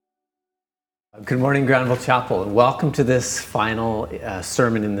Good morning, Granville Chapel, and welcome to this final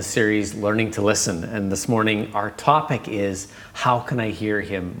sermon in the series, Learning to Listen. And this morning, our topic is, how can I hear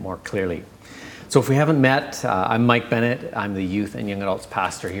him more clearly? So if we haven't met, I'm Mike Bennett. I'm the youth and young adults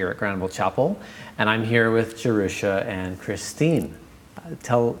pastor here at Granville Chapel, and I'm here with Jerusha and Christine.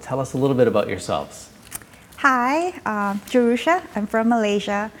 Tell us a little bit about yourselves. Hi, Jerusha. I'm from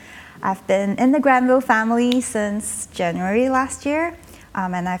Malaysia. I've been in the Granville family since January last year.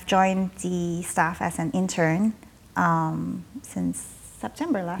 And I've joined the staff as an intern since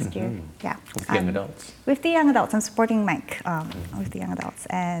September last year. Yeah, with the young adults. With the young adults, I'm supporting Mike with the young adults,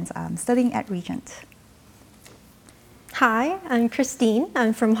 and I'm studying at Regent. Hi, I'm Christine.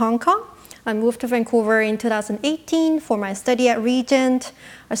 I'm from Hong Kong. I moved to Vancouver in 2018 for my study at Regent.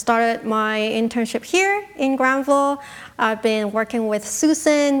 I started my internship here in Granville. I've been working with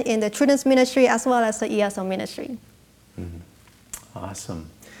Susan in the children's ministry as well as the ESL ministry. Awesome.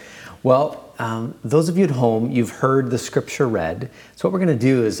 Well, those of you at home, you've heard the scripture read. So what we're going to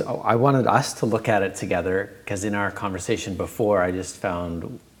do is, I wanted us to look at it together, because in our conversation before, I just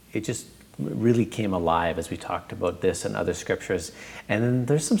found it just really came alive as we talked about this and other scriptures. And then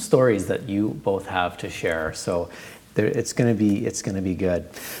there's some stories that you both have to share. So it's going to be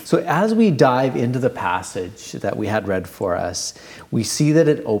good. So as we dive into the passage that we had read for us, we see that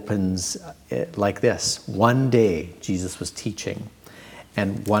it opens like this. One day, Jesus was teaching,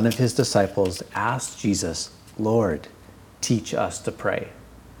 and one of his disciples asked Jesus, "Lord, teach us to pray."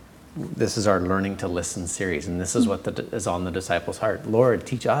 This is our Learning to Listen series, and this is what is on the disciples' heart. Lord,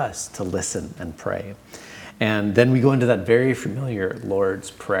 teach us to listen and pray. And then we go into that very familiar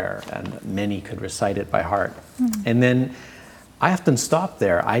Lord's Prayer, and many could recite it by heart. And then I often stop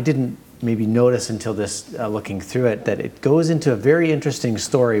there. I didn't maybe notice until this, looking through it, that it goes into a very interesting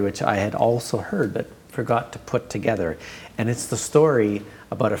story, which I had also heard but forgot to put together. And it's the story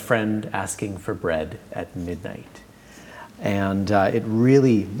about a friend asking for bread at midnight. And it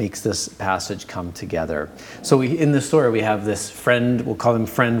really makes this passage come together. So in the story, we have this friend, we'll call him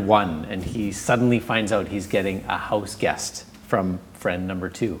friend one, and he suddenly finds out he's getting a house guest from friend number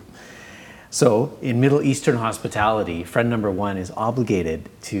two. So in Middle Eastern hospitality, friend number one is obligated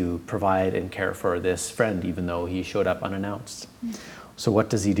to provide and care for this friend, even though he showed up unannounced. So what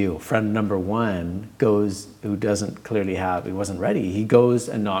does he do? Friend number one goes, who doesn't clearly he wasn't ready, he goes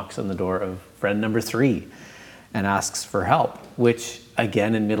and knocks on the door of friend number three and asks for help, which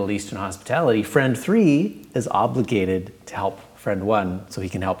again in Middle Eastern hospitality, friend three is obligated to help friend one so he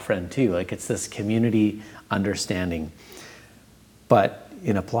can help friend two. Like, it's this community understanding. But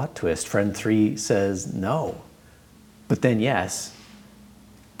in a plot twist, friend three says no, but then yes,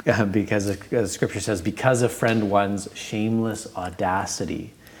 because as scripture says, because of friend one's shameless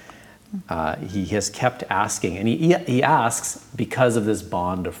audacity, he has kept asking, and he asks because of this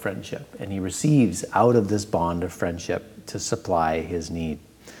bond of friendship, and he receives out of this bond of friendship to supply his need.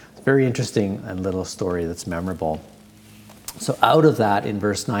 It's a very interesting and little story that's memorable. So out of that, in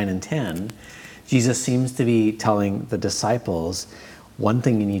verse 9 and 10, Jesus seems to be telling the disciples, one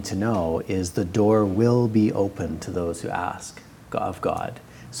thing you need to know is the door will be open to those who ask of God.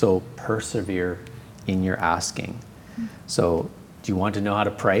 So persevere in your asking. So do you want to know how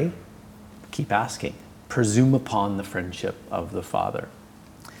to pray? Keep asking. Presume upon the friendship of the Father.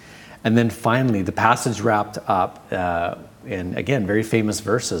 And then finally, the passage wrapped up in, again, very famous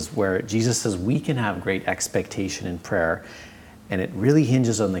verses where Jesus says we can have great expectation in prayer, and it really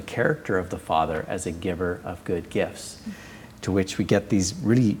hinges on the character of the Father as a giver of good gifts, to which we get these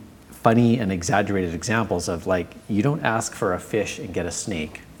really funny and exaggerated examples of, like, you don't ask for a fish and get a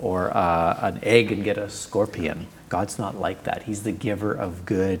snake, or an egg and get a scorpion. God's not like that. He's the giver of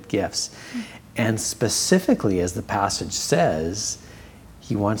good gifts. And specifically, as the passage says,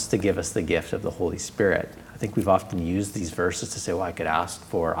 he wants to give us the gift of the Holy Spirit. I think we've often used these verses to say, well, I could ask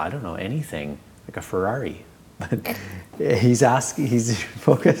for, I don't know, anything, like a Ferrari. But he's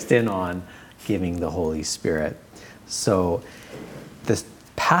focused in on giving the Holy Spirit. So this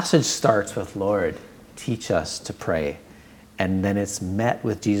passage starts with, Lord, teach us to pray. And then it's met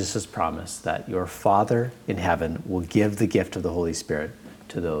with Jesus' promise that your Father in heaven will give the gift of the Holy Spirit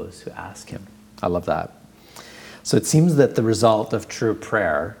to those who ask him. I love that. So it seems that the result of true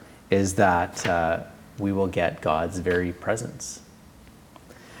prayer is that we will get God's very presence.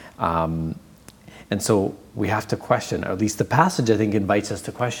 And so we have to question, or at least the passage, I think, invites us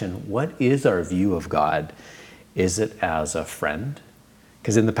to question, what is our view of God? Is it as a friend?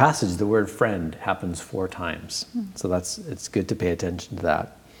 Because in the passage, the word friend happens 4 times. So it's good to pay attention to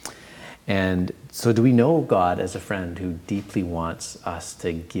that. And so do we know God as a friend who deeply wants us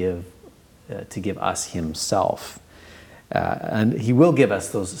to give us himself? And he will give us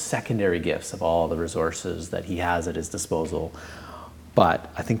those secondary gifts of all the resources that he has at his disposal.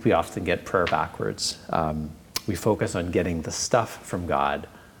 But I think we often get prayer backwards. We focus on getting the stuff from God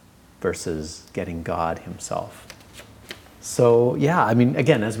versus getting God himself. So yeah, I mean,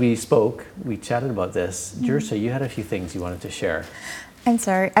 again, as we spoke, we chatted about this. Jerusha, you had a few things you wanted to share. I'm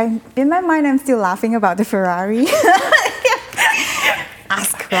sorry. In my mind, I'm still laughing about the Ferrari.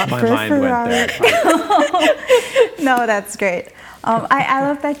 Ask God My for a mind Ferrari. went there. No, that's great. I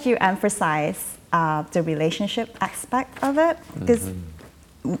love that you emphasize the relationship aspect of it, because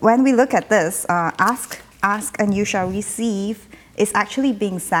when we look at this, ask and you shall receive is actually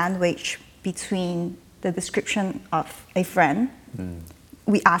being sandwiched between the description of a friend.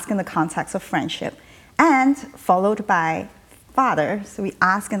 We ask in the context of friendship, and followed by father. So we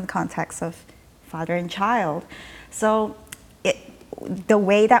ask in the context of father and child. So the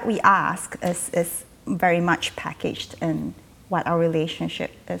way that we ask is very much packaged in what our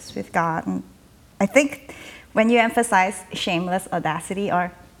relationship is with God. And I think when you emphasize shameless audacity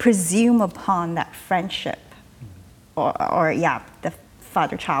or presume upon that friendship, or the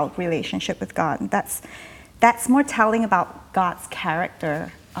father-child relationship with God, that's more telling about God's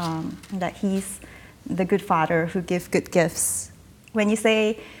character, that he's the good father who gives good gifts. When you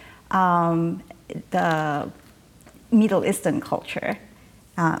say the Middle Eastern culture,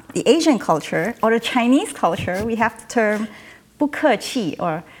 the Asian culture, or the Chinese culture, we have the term 不客气,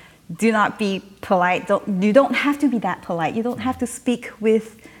 or do not be polite. You don't have to be that polite. You don't have to speak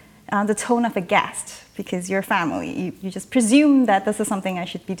with the tone of a guest, because you're family. You just presume that this is something I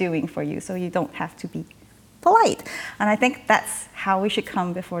should be doing for you, so you don't have to be polite. And I think that's how we should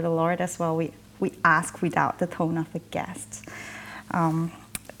come before the Lord as well. We ask without the tone of a guest.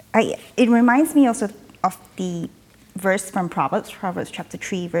 It reminds me also of the verse from Proverbs chapter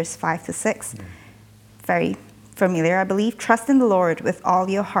 3, verse 5 to 6. Very familiar, I believe. Trust in the Lord with all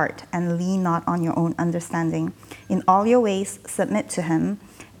your heart and lean not on your own understanding. In all your ways submit to him,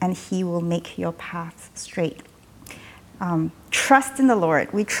 and he will make your paths straight. Trust in the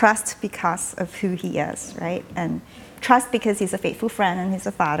Lord. We trust because of who he is, right? And trust because he's a faithful friend and he's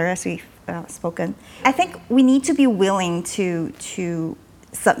a father, as we've spoken. I think we need to be willing to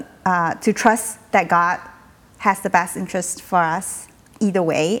trust that God has the best interest for us either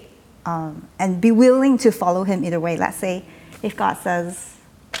way, and be willing to follow him either way. Let's say if God says,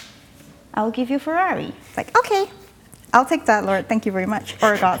 I'll give you a Ferrari. It's like, okay, I'll take that, Lord. Thank you very much.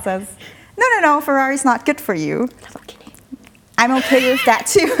 Or God says, no, Ferrari's not good for you. I'm okay with that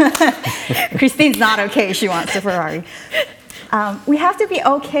too. Christine's not okay. She wants a Ferrari. We have to be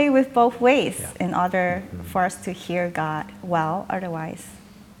okay with both ways in order for us to hear God well. Otherwise,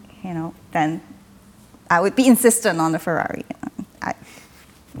 then I would be insistent on the Ferrari.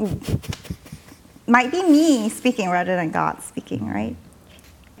 Might be me speaking rather than God speaking, right?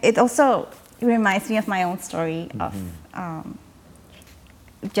 It also reminds me of my own story of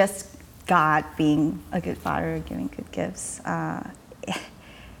just God being a good father, giving good gifts.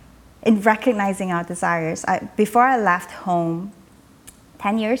 In recognizing our desires, before I left home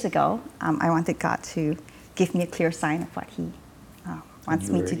 10 years ago, I wanted God to give me a clear sign of what he wants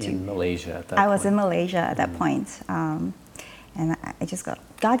me to do. You were in Malaysia at that I point. was in Malaysia at that point. And I just got,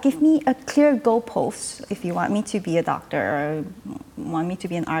 God, give me a clear goalpost. If you want me to be a doctor or want me to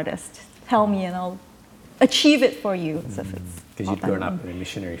be an artist, tell me and I'll achieve it for you. Because you'd grown up in a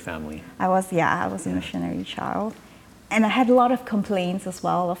missionary family. I was a missionary child. And I had a lot of complaints as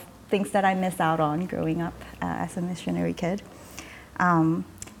well of things that I missed out on growing up as a missionary kid. Then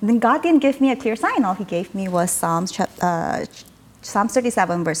God didn't give me a clear sign. All he gave me was Psalms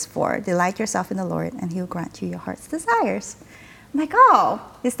 37, verse 4. Delight yourself in the Lord, and he'll grant you your heart's desires. I'm like, oh,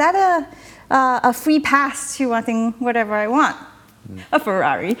 is that a free pass to wanting whatever I want? A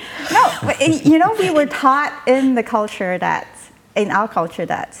Ferrari? No, but we were taught in our culture that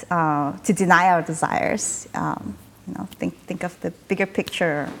to deny our desires. Think of the bigger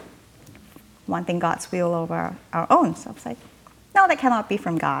picture, wanting God's will over our own. So I was like, no, that cannot be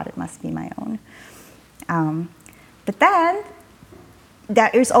from God. It must be my own. But then there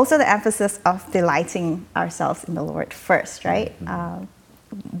is also the emphasis of delighting ourselves in the Lord first, right?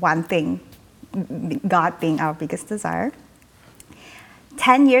 One thing, God being our biggest desire.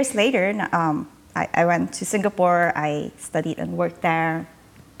 10 years later, I went to Singapore. I studied and worked there,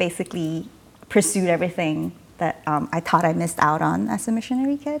 basically pursued everything that I thought I missed out on as a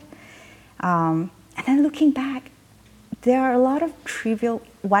missionary kid. And then looking back, there are a lot of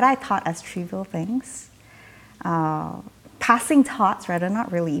what I thought as trivial things, passing thoughts rather,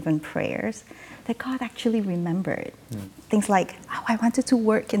 not really even prayers, that God actually remembered. Things like, I wanted to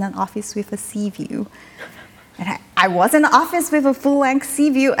work in an office with a sea view. And I was in the office with a full-length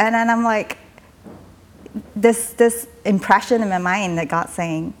sea view, and then I'm like, this impression in my mind that God's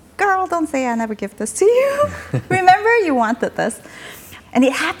saying, girl, don't say I never give this to you. Remember, you wanted this. And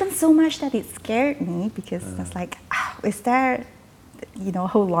it happened so much that it scared me, because it's like, is there, a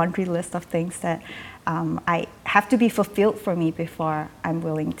whole laundry list of things that I have to be fulfilled for me before I'm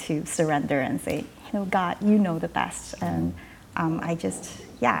willing to surrender and say, God, you know the best. And I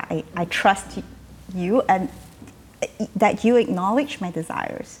trust you, and that you acknowledge my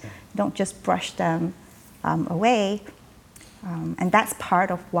desires. Don't just brush them away. And that's part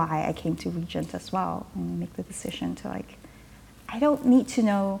of why I came to Regent as well, and make the decision to I don't need to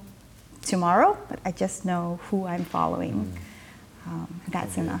know tomorrow, but I just know who I'm following.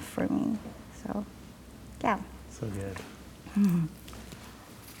 That's enough for me. So, yeah. So good.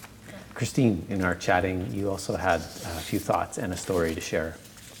 Christine, in our chatting, you also had a few thoughts and a story to share.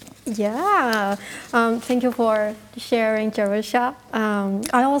 Yeah, thank you for sharing, Jerusha.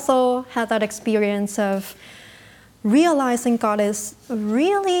 I also had that experience of realizing God is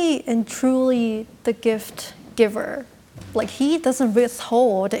really and truly the gift giver. Like, He doesn't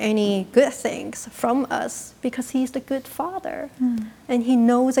withhold any good things from us, because He's the good Father, and He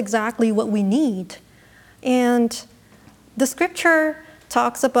knows exactly what we need. And the scripture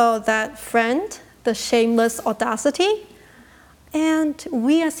talks about that friend, the shameless audacity. And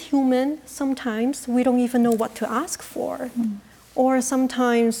we as humans, sometimes we don't even know what to ask for. Or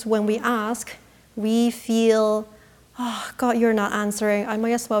sometimes when we ask, we feel, oh, God, you're not answering. I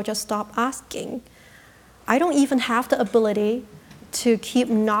might as well just stop asking. I don't even have the ability to keep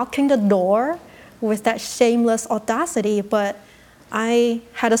knocking the door with that shameless audacity, but I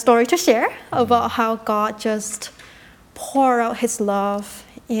had a story to share about how God just poured out His love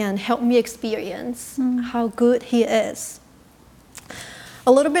and helped me experience how good He is.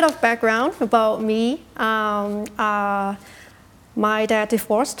 A little bit of background about me. My dad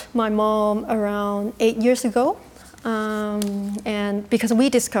divorced my mom around 8 years ago. And because we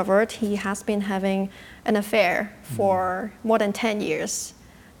discovered he has been having an affair for more than 10 years.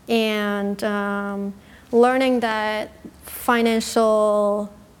 And learning that financial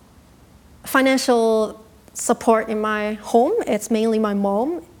support in my home, it's mainly my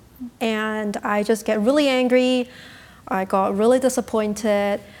mom. And I just get really angry. I got really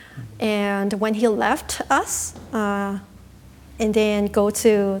disappointed. And when he left us and then go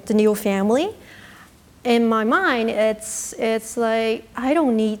to the new family, in my mind, it's like, I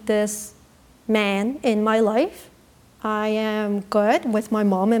don't need this man in my life. I am good with my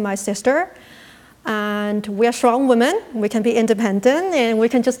mom and my sister. And we're strong women. We can be independent and we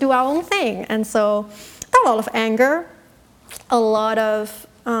can just do our own thing. And so a lot of anger, a lot of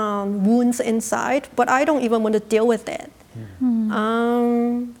wounds inside, but I don't even want to deal with it.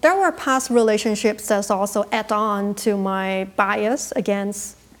 There were past relationships that also add on to my bias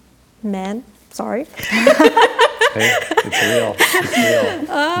against men. Sorry. It's real.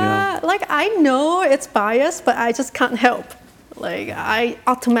 Like, I know it's biased, but I just can't help. Like, I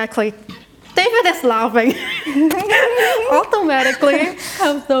automatically, David is laughing. Automatically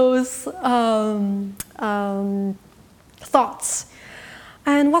have those thoughts.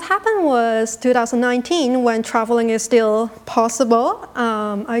 And what happened was 2019, when traveling is still possible,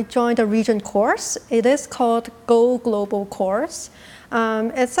 I joined a Regent course. It is called Go Global course.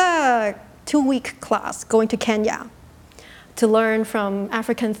 It's a 2-week class going to Kenya to learn from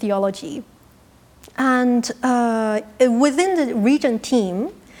African theology. And within the Regent team,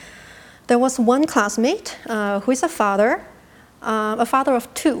 there was one classmate who is a father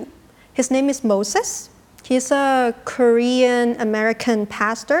of 2. His name is Moses. He's a Korean American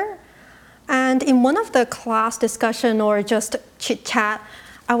pastor. And in one of the class discussion or just chit chat,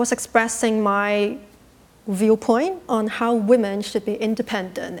 I was expressing my viewpoint on how women should be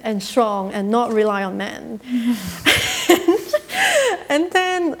independent and strong and not rely on men. and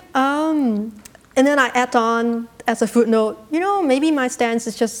then I add on as a footnote, maybe my stance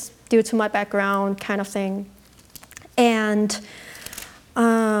is just due to my background kind of thing. And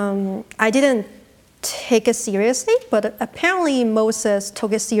I didn't take it seriously, but apparently Moses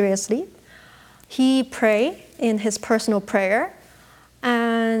took it seriously. He prayed in his personal prayer.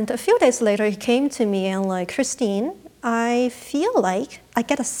 And a few days later, he came to me and like, Christine, I feel like I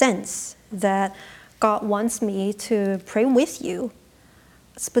get a sense that God wants me to pray with you,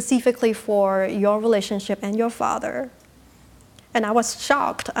 specifically for your relationship and your father. And I was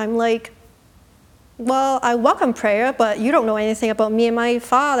shocked. I'm like, well, I welcome prayer, but you don't know anything about me and my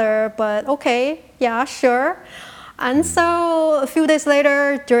father, but okay, yeah, sure. And so a few days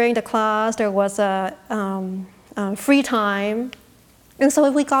later, during the class, there was a free time And so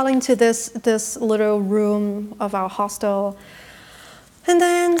we got into this little room of our hostel, and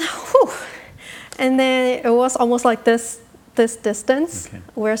then it was almost like this distance. Okay.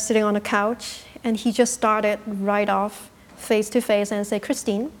 We're sitting on a couch, and he just started right off face to face and say,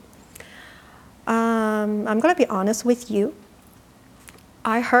 Christine, I'm gonna be honest with you.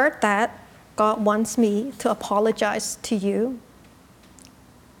 I heard that God wants me to apologize to you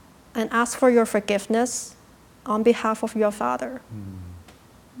and ask for your forgiveness on behalf of your father.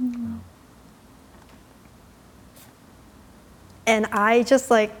 Wow. And I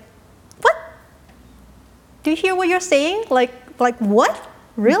just like, what? Do you hear what you're saying? Like what?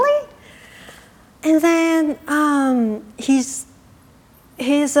 Really? And then he's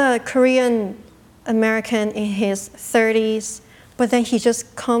a Korean American in his 30s, but then he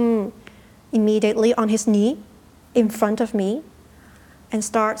just come immediately on his knee in front of me and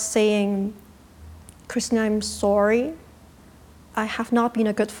start saying, Christine, I'm sorry. I have not been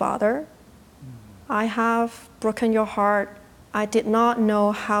a good father. I have broken your heart. I did not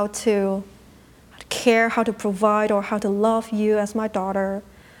know how to care, how to provide, or how to love you as my daughter.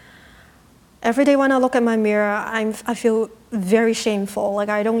 Every day when I look at my mirror, I feel very shameful. Like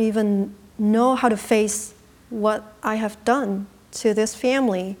I don't even know how to face what I have done to this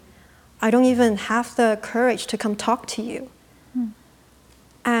family. I don't even have the courage to come talk to you.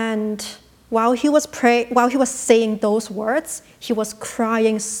 And while he was saying those words, he was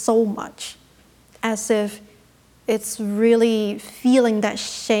crying so much, as if it's really feeling that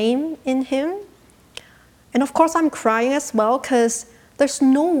shame in him. And of course, I'm crying as well because there's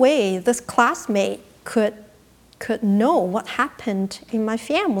no way this classmate could know what happened in my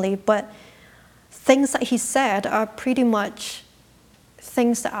family. But things that he said are pretty much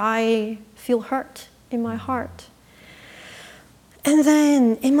things that I feel hurt in my heart. And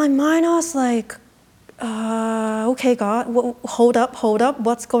then in my mind, I was like, okay, God, hold up,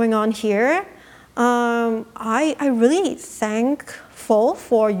 what's going on here? I really thankful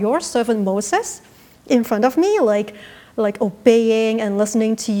for your servant Moses in front of me, like obeying and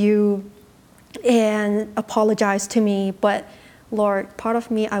listening to you and apologize to me. But Lord, part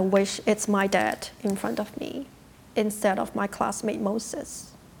of me, I wish it's my dad in front of me instead of my classmate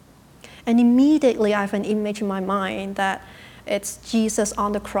Moses. And immediately I have an image in my mind that it's Jesus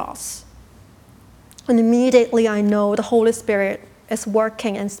on the cross. And immediately I know the Holy Spirit is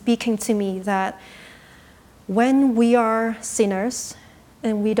working and speaking to me that when we are sinners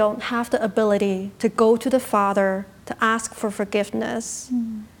and we don't have the ability to go to the Father to ask for forgiveness,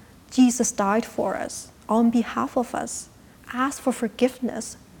 Jesus died for us on behalf of us. Ask for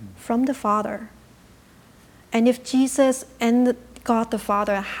forgiveness from the Father. And if Jesus and God the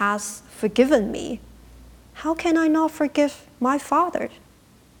Father has forgiven me, how can I not forgive my father?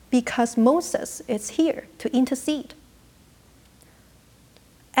 Because Moses is here to intercede.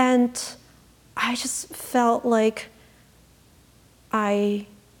 And I just felt like I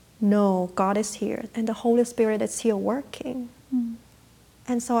know God is here and the Holy Spirit is here working.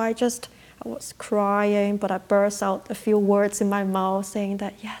 And so I was crying, but I burst out a few words in my mouth saying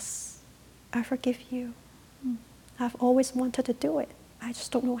that, yes, I forgive you. I've always wanted to do it. I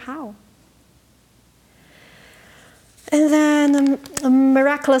just don't know how. And then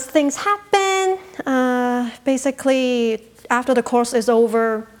miraculous things happen. Basically, after the course is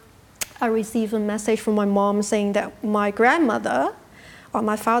over, I received a message from my mom saying that my grandmother on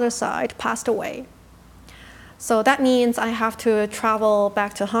my father's side passed away. So that means I have to travel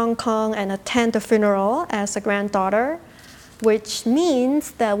back to Hong Kong and attend the funeral as a granddaughter, which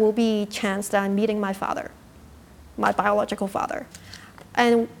means there will be a chance that I'm meeting my father, my biological father.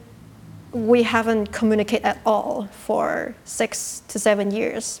 And we haven't communicated at all for 6 to 7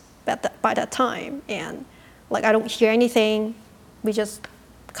 years by that time. And like I don't hear anything, we just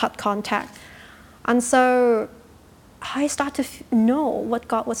cut contact. And so I started to know what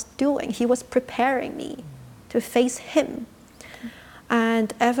God was doing. He was preparing me to face Him.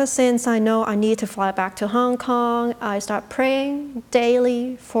 And ever since I know I need to fly back to Hong Kong, I start praying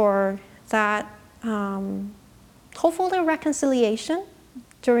daily for that, hopefully reconciliation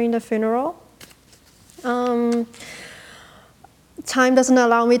during the funeral. Time doesn't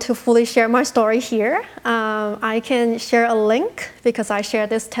allow me to fully share my story here. I can share a link because I shared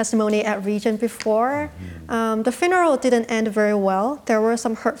this testimony at Regent before. The funeral didn't end very well. There were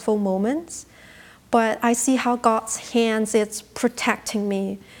some hurtful moments, but I see how God's hands is protecting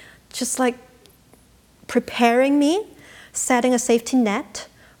me, just like preparing me, setting a safety net,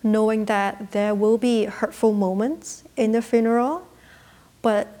 knowing that there will be hurtful moments in the funeral,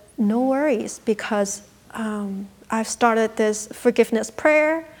 but no worries because I've started this forgiveness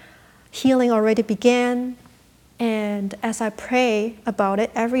prayer, healing already began, And as I pray about it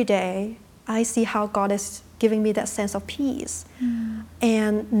every day, I see how God is giving me that sense of peace.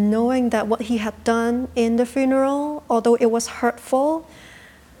 And knowing that what he had done in the funeral, although it was hurtful,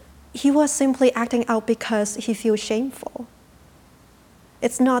 he was simply acting out because he feels shameful.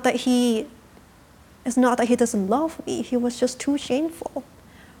 It's not that he doesn't love me. He was just too shameful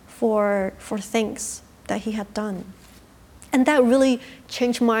for things that he had done. And that really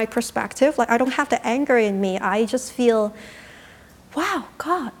changed my perspective. Like, I don't have the anger in me. I just feel, wow,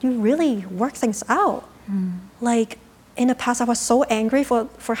 God, you really work things out. Like, in the past, I was so angry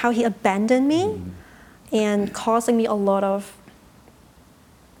for how he abandoned me and causing me a lot of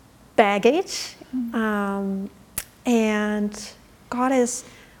baggage. And God is,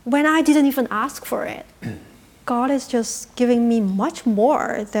 when I didn't even ask for it, God is just giving me much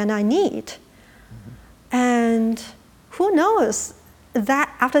more than I need. And who knows,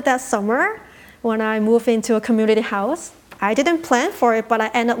 that after that summer, when I moved into a community house, I didn't plan for it, but I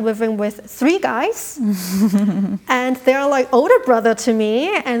ended up living with 3 guys. And they're like older brother to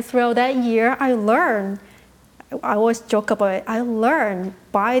me. And throughout that year, I learned, I always joke about it, I learned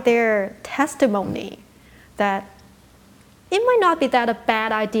by their testimony that it might not be that a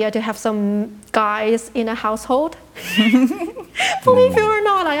bad idea to have some guys in a household. Believe it or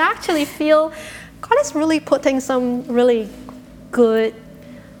not, I actually feel God is really putting some really good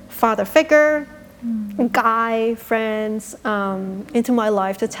father figure, guy, friends into my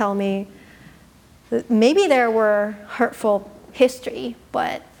life to tell me that maybe there were hurtful history,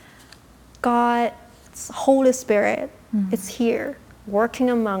 but God's Holy Spirit is here working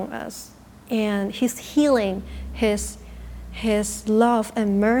among us, and he's healing his love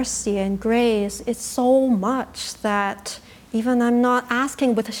and mercy and grace. It's so much that even I'm not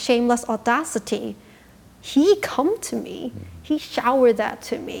asking with a shameless audacity. He come to me. He showered that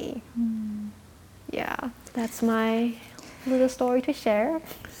to me. Yeah, that's my little story to share.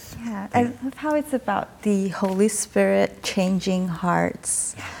 Yeah, I love how it's about the Holy Spirit changing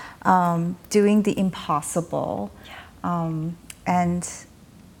hearts, doing the impossible, and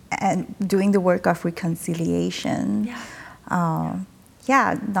doing the work of reconciliation.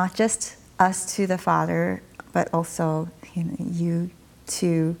 Not just us to the Father, but also you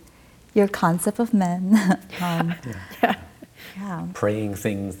to your concept of men. Praying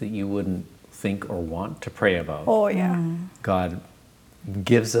things that you wouldn't think or want to pray about. Oh, yeah. God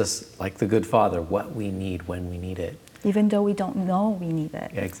gives us, like the good Father, what we need when we need it. Even though we don't know we need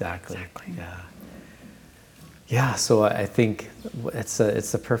it. Exactly. Yeah, so I think it's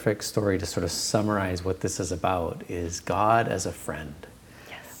a perfect story to sort of summarize what this is about, is God as a friend.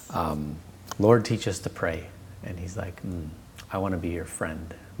 Yes. Lord, teach us to pray. And he's like, I want to be your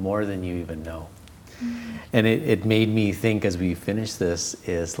friend, more than you even know. And it made me think, as we finish this,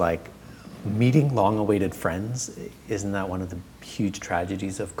 is like meeting long-awaited friends. Isn't that one of the huge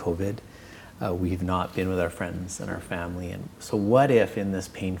tragedies of COVID? We've not been with our friends and our family. And so what if in this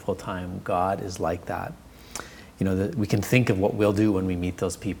painful time, God is like that? We can think of what we'll do when we meet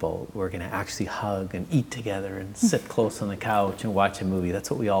those people. We're going to actually hug and eat together and sit close on the couch and watch a movie. That's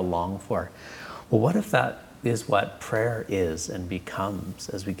what we all long for. Well, what if that is what prayer is and becomes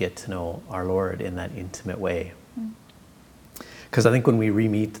as we get to know our Lord in that intimate way? Because I think when we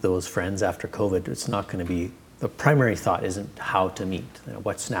re-meet those friends after COVID, it's not going to be, the primary thought isn't how to meet,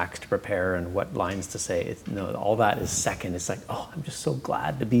 what snacks to prepare and what lines to say. All that is second. It's like, oh, I'm just so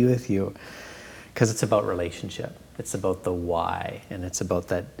glad to be with you. Because it's about relationship. It's about the why, and it's about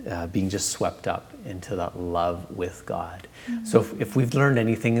that being just swept up into that love with God. So if we've learned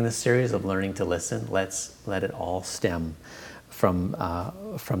anything in this series of learning to listen, let's let it all stem from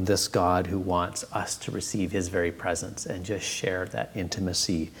this God who wants us to receive his very presence and just share that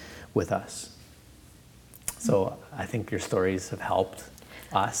intimacy with us. So I think your stories have helped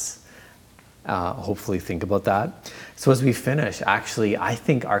us hopefully think about that. So as we finish, actually, I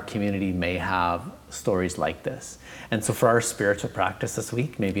think our community may have stories like this. And so for our spiritual practice this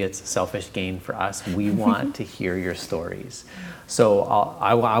week, maybe it's selfish gain for us. We want to hear your stories. So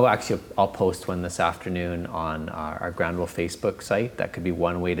I'll post one this afternoon on our Granville Facebook site. That could be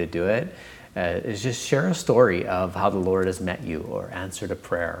one way to do it. Is just share a story of how the Lord has met you or answered a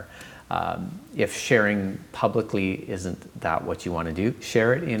prayer. If sharing publicly isn't that what you want to do,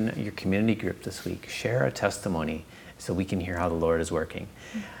 share it in your community group this week. Share a testimony so we can hear how the Lord is working.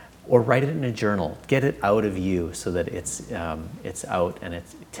 Or write it in a journal. Get it out of you so that it's out and it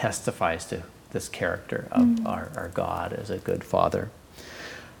testifies to this character of our God as a good Father.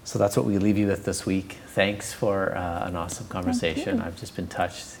 So that's what we leave you with this week. Thanks for an awesome conversation. I've just been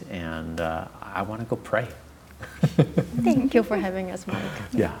touched, and I want to go pray. Thank you for having us, Mike.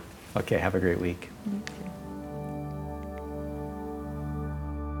 Yeah. Okay, have a great week.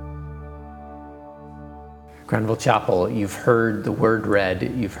 Granville Chapel, you've heard the word read,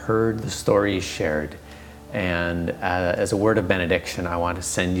 you've heard the stories shared. And as a word of benediction, I want to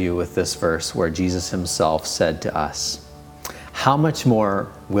send you with this verse where Jesus himself said to us, "How much more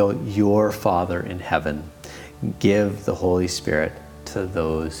will your Father in heaven give the Holy Spirit to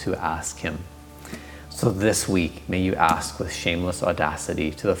those who ask him?" So this week, may you ask with shameless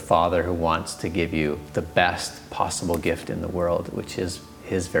audacity to the Father who wants to give you the best possible gift in the world, which is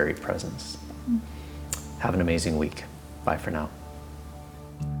his very presence. Have an amazing week. Bye for now.